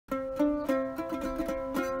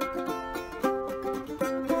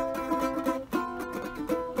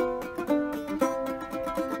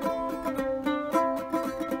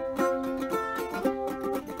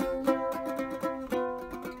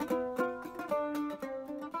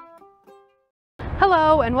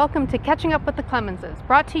Hello and welcome to Catching Up with the Clemenses,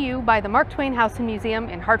 brought to you by the Mark Twain House and Museum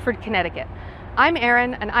in Hartford, Connecticut. I'm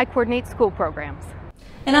Erin and I coordinate school programs.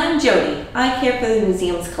 And I'm Jody. I care for the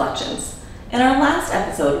museum's collections. In our last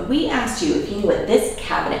episode, we asked you if you knew what this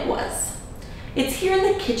cabinet was. It's here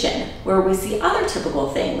in the kitchen where we see other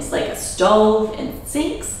typical things like a stove and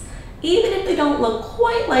sinks, even if they don't look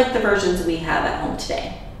quite like the versions we have at home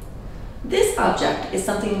today. This object is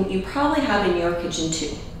something you probably have in your kitchen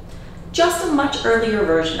too. Just a much earlier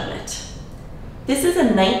version of it. This is a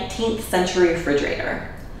 19th century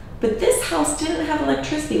refrigerator, but this house didn't have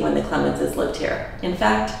electricity when the Clemenses lived here. In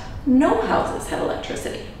fact, no houses had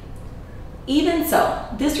electricity. Even so,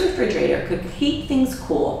 this refrigerator could keep things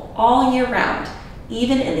cool all year round,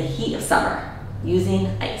 even in the heat of summer, using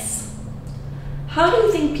ice. How do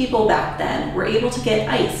you think people back then were able to get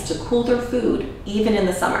ice to cool their food, even in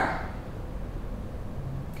the summer?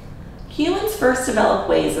 Humans first developed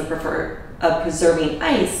ways of preserving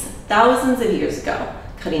ice thousands of years ago,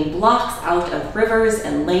 cutting blocks out of rivers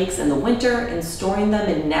and lakes in the winter and storing them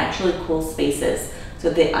in naturally cool spaces so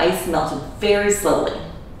that the ice melted very slowly.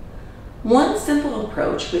 One simple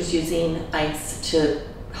approach was using ice to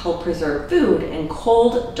help preserve food in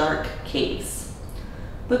cold, dark caves.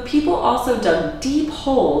 But people also dug deep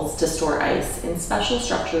holes to store ice in special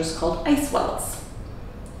structures called ice wells.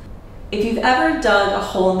 If you've ever dug a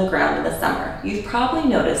hole in the ground in the summer, you've probably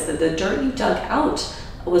noticed that the dirt you dug out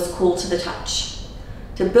was cool to the touch.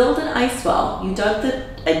 To build an ice well, you dug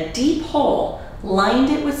a deep hole, lined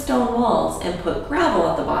it with stone walls, and put gravel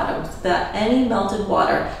at the bottom so that any melted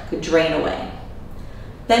water could drain away.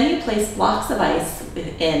 Then you placed blocks of ice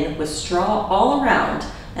in with straw all around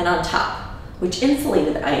and on top, which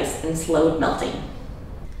insulated the ice and slowed melting.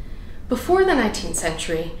 Before the 19th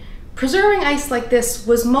century, preserving ice like this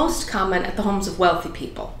was most common at the homes of wealthy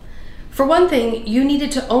people. For one thing, you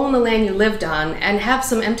needed to own the land you lived on and have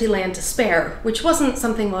some empty land to spare, which wasn't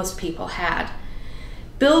something most people had.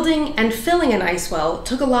 Building and filling an ice well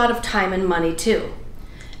took a lot of time and money too.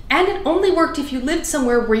 And it only worked if you lived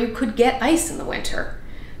somewhere where you could get ice in the winter.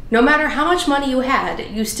 No matter how much money you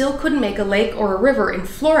had, you still couldn't make a lake or a river in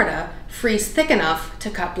Florida freeze thick enough to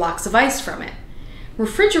cut blocks of ice from it.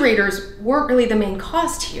 Refrigerators weren't really the main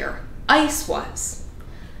cost here. Ice was.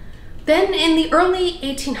 Then in the early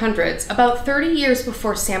 1800s, about 30 years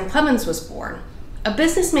before Sam Clemens was born, a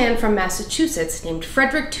businessman from Massachusetts named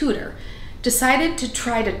Frederick Tudor decided to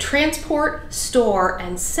try to transport, store,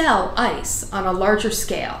 and sell ice on a larger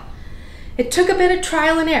scale. It took a bit of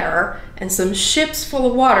trial and error and some ships full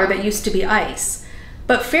of water that used to be ice,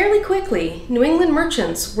 but fairly quickly, New England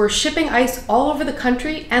merchants were shipping ice all over the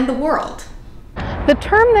country and the world. The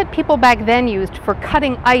term that people back then used for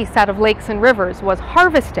cutting ice out of lakes and rivers was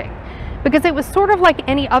harvesting, because it was sort of like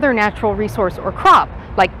any other natural resource or crop,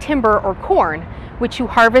 like timber or corn, which you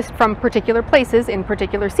harvest from particular places in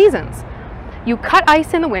particular seasons. You cut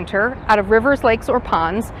ice in the winter out of rivers, lakes, or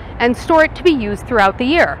ponds and store it to be used throughout the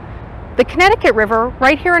year. The Connecticut River,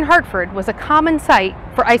 right here in Hartford, was a common site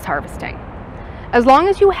for ice harvesting. As long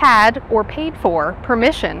as you had or paid for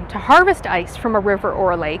permission to harvest ice from a river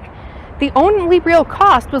or a lake, the only real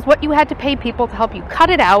cost was what you had to pay people to help you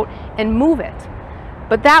cut it out and move it.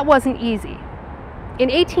 But that wasn't easy.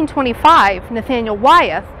 In 1825, Nathaniel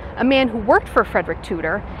Wyeth, a man who worked for Frederick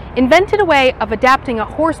Tudor, invented a way of adapting a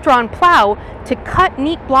horse-drawn plow to cut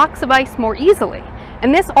neat blocks of ice more easily,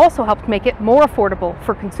 and this also helped make it more affordable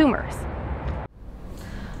for consumers.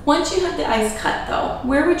 Once you had the ice cut though,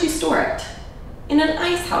 where would you store it? In an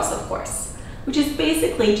ice house, of course, which is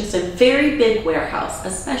basically just a very big warehouse,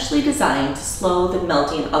 especially designed to slow the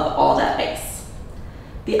melting of all that ice.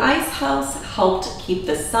 The ice house helped keep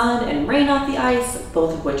the sun and rain off the ice,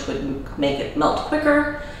 both of which would make it melt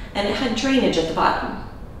quicker, and it had drainage at the bottom.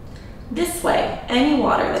 This way, any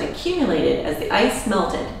water that accumulated as the ice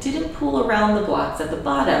melted didn't pool around the blocks at the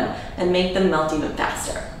bottom and make them melt even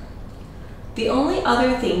faster. The only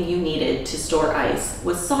other thing you needed to store ice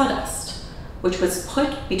was sawdust, which was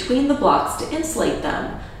put between the blocks to insulate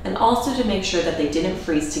them and also to make sure that they didn't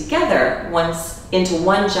freeze together into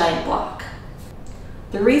one giant block.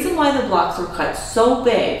 The reason why the blocks were cut so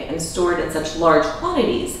big and stored in such large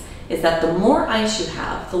quantities is that the more ice you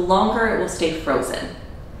have, the longer it will stay frozen.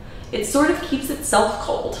 It sort of keeps itself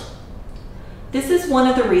cold. This is one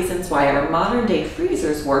of the reasons why our modern day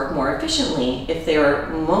freezers work more efficiently if they are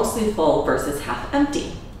mostly full versus half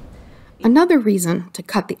empty. Another reason to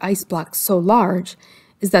cut the ice blocks so large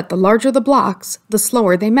is that the larger the blocks, the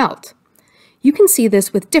slower they melt. You can see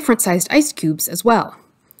this with different sized ice cubes as well.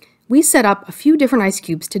 We set up a few different ice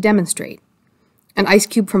cubes to demonstrate. An ice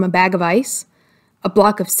cube from a bag of ice, a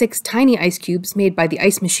block of 6 tiny ice cubes made by the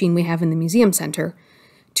ice machine we have in the museum center,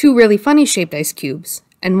 2 really funny shaped ice cubes,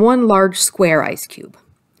 and 1 large square ice cube.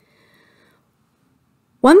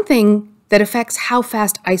 One thing that affects how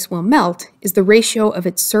fast ice will melt is the ratio of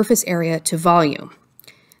its surface area to volume.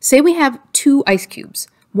 Say we have 2 ice cubes,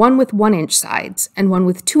 one with 1-inch sides and one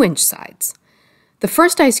with 2-inch sides. The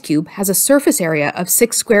first ice cube has a surface area of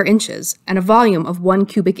 6 square inches and a volume of 1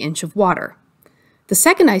 cubic inch of water. The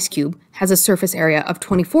second ice cube has a surface area of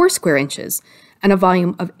 24 square inches and a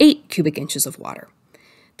volume of 8 cubic inches of water.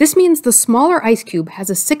 This means the smaller ice cube has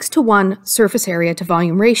a 6-to-1 surface area to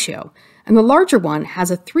volume ratio, and the larger one has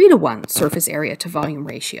a 3-to-1 surface area to volume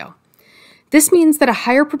ratio. This means that a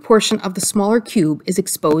higher proportion of the smaller cube is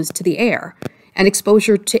exposed to the air, and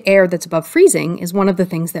exposure to air that's above freezing is one of the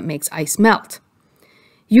things that makes ice melt.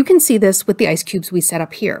 You can see this with the ice cubes we set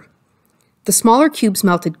up here. The smaller cubes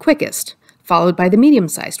melted quickest, followed by the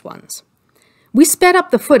medium-sized ones. We sped up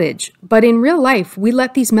the footage, but in real life we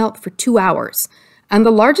let these melt for 2 hours, and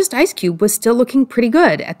the largest ice cube was still looking pretty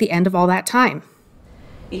good at the end of all that time.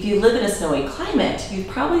 If you live in a snowy climate, you've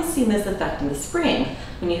probably seen this effect in the spring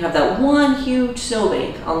when you have that one huge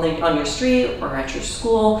snowbank on your street or at your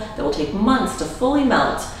school that will take months to fully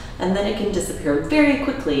melt, and then it can disappear very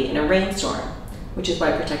quickly in a rainstorm, which is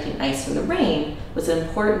why protecting ice from the rain was an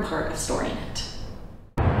important part of storing it.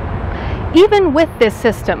 Even with this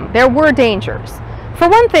system, there were dangers. For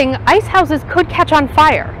one thing, ice houses could catch on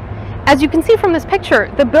fire. As you can see from this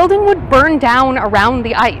picture, the building would burn down around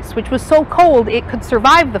the ice, which was so cold it could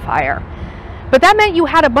survive the fire. But that meant you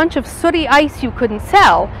had a bunch of sooty ice you couldn't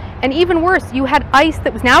sell, and even worse, you had ice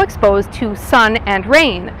that was now exposed to sun and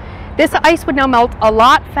rain. This ice would now melt a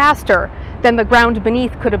lot faster than the ground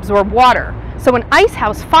beneath could absorb water. So an ice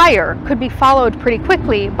house fire could be followed pretty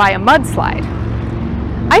quickly by a mudslide.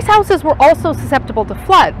 Ice houses were also susceptible to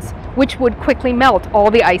floods, which would quickly melt all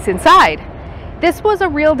the ice inside. This was a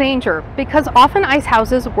real danger because often ice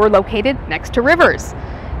houses were located next to rivers.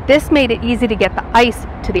 This made it easy to get the ice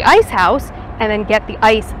to the ice house and then get the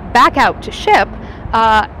ice back out to ship,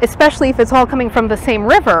 especially if it's all coming from the same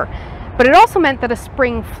river. But it also meant that a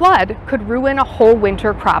spring flood could ruin a whole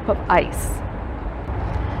winter crop of ice.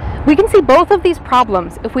 We can see both of these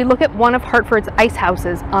problems if we look at one of Hartford's ice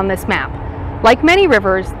houses on this map. Like many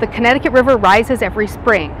rivers, the Connecticut River rises every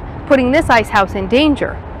spring, putting this ice house in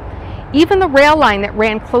danger. Even the rail line that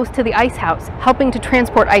ran close to the ice house, helping to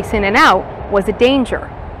transport ice in and out, was a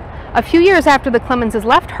danger. A few years after the Clemenses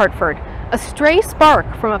left Hartford, a stray spark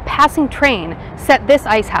from a passing train set this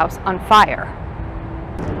ice house on fire.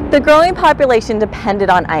 The growing population depended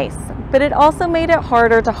on ice, but it also made it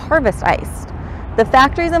harder to harvest ice. The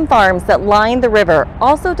factories and farms that lined the river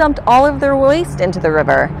also dumped all of their waste into the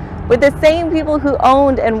river, with the same people who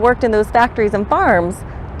owned and worked in those factories and farms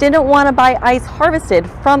didn't want to buy ice harvested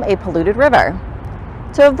from a polluted river.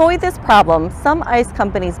 To avoid this problem, some ice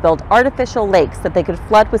companies built artificial lakes that they could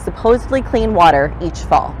flood with supposedly clean water each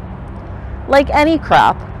fall. Like any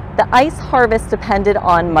crop, the ice harvest depended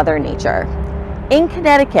on Mother Nature. In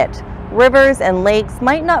Connecticut, rivers and lakes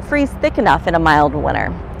might not freeze thick enough in a mild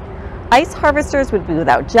winter. Ice harvesters would be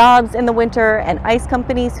without jobs in the winter, and ice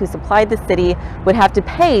companies who supplied the city would have to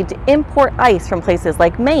pay to import ice from places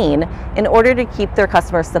like Maine in order to keep their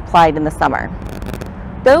customers supplied in the summer.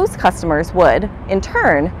 Those customers would, in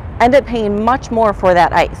turn, end up paying much more for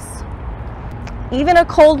that ice. Even a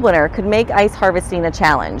cold winter could make ice harvesting a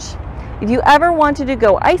challenge. If you ever wanted to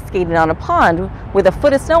go ice skating on a pond with a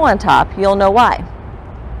foot of snow on top, you'll know why.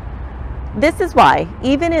 This is why,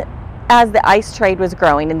 even as the ice trade was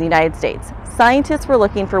growing in the United States, scientists were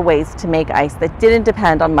looking for ways to make ice that didn't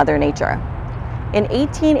depend on Mother Nature. In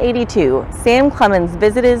 1882, Sam Clemens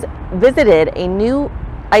visited a new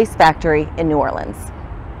ice factory in New Orleans.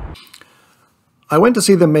 I went to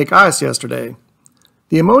see them make ice yesterday.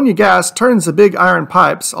 The ammonia gas turns the big iron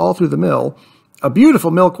pipes all through the mill, a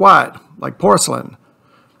beautiful milk white, like porcelain.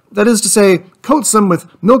 That is to say, coats them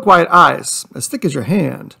with milk white ice, as thick as your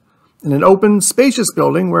hand, in an open, spacious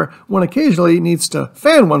building where one occasionally needs to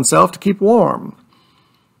fan oneself to keep warm.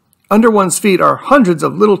 Under one's feet are hundreds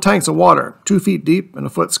of little tanks of water, 2 feet deep and a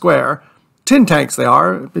foot square. Tin tanks they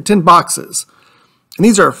are, tin boxes. And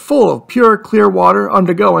these are full of pure, clear water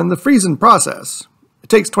undergoing the freezing process. It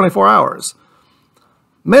takes 24 hours.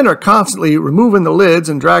 Men are constantly removing the lids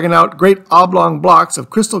and dragging out great oblong blocks of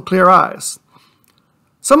crystal clear ice.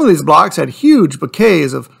 Some of these blocks had huge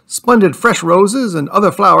bouquets of splendid fresh roses and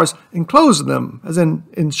other flowers enclosed in them, as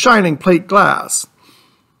in shining plate glass.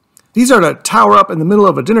 These are to tower up in the middle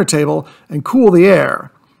of a dinner table and cool the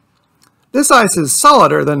air. This ice is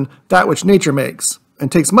solider than that which nature makes,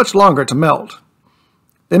 and takes much longer to melt.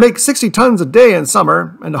 They make 60 tons a day in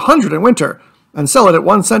summer and 100 in winter and sell it at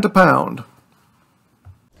 1 cent a pound.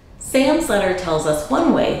 Sam's letter tells us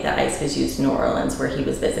one way that ice was used in New Orleans where he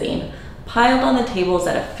was visiting, piled on the tables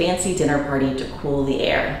at a fancy dinner party to cool the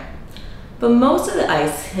air. But most of the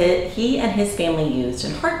ice he and his family used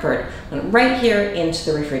in Hartford went right here into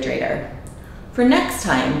the refrigerator. For next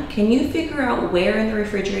time, can you figure out where in the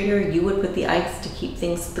refrigerator you would put the ice to keep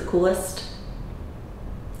things the coolest?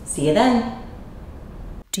 See you then.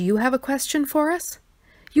 Do you have a question for us?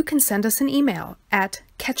 You can send us an email at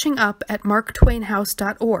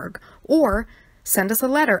catchingup@marktwainhouse.org or send us a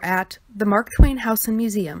letter at the Mark Twain House and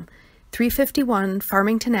Museum, 351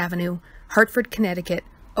 Farmington Avenue, Hartford, Connecticut,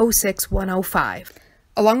 06105.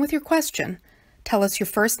 Along with your question, tell us your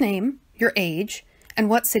first name, your age, and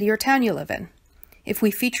what city or town you live in. If we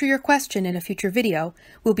feature your question in a future video,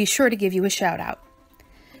 we'll be sure to give you a shout out.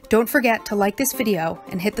 Don't forget to like this video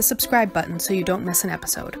and hit the subscribe button so you don't miss an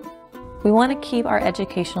episode. We want to keep our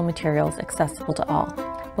educational materials accessible to all,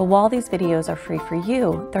 but while these videos are free for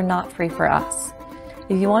you, they're not free for us.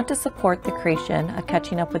 If you want to support the creation of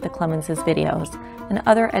Catching Up with the Clemenses videos and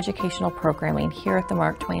other educational programming here at the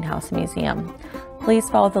Mark Twain House Museum, please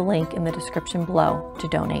follow the link in the description below to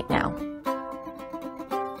donate now.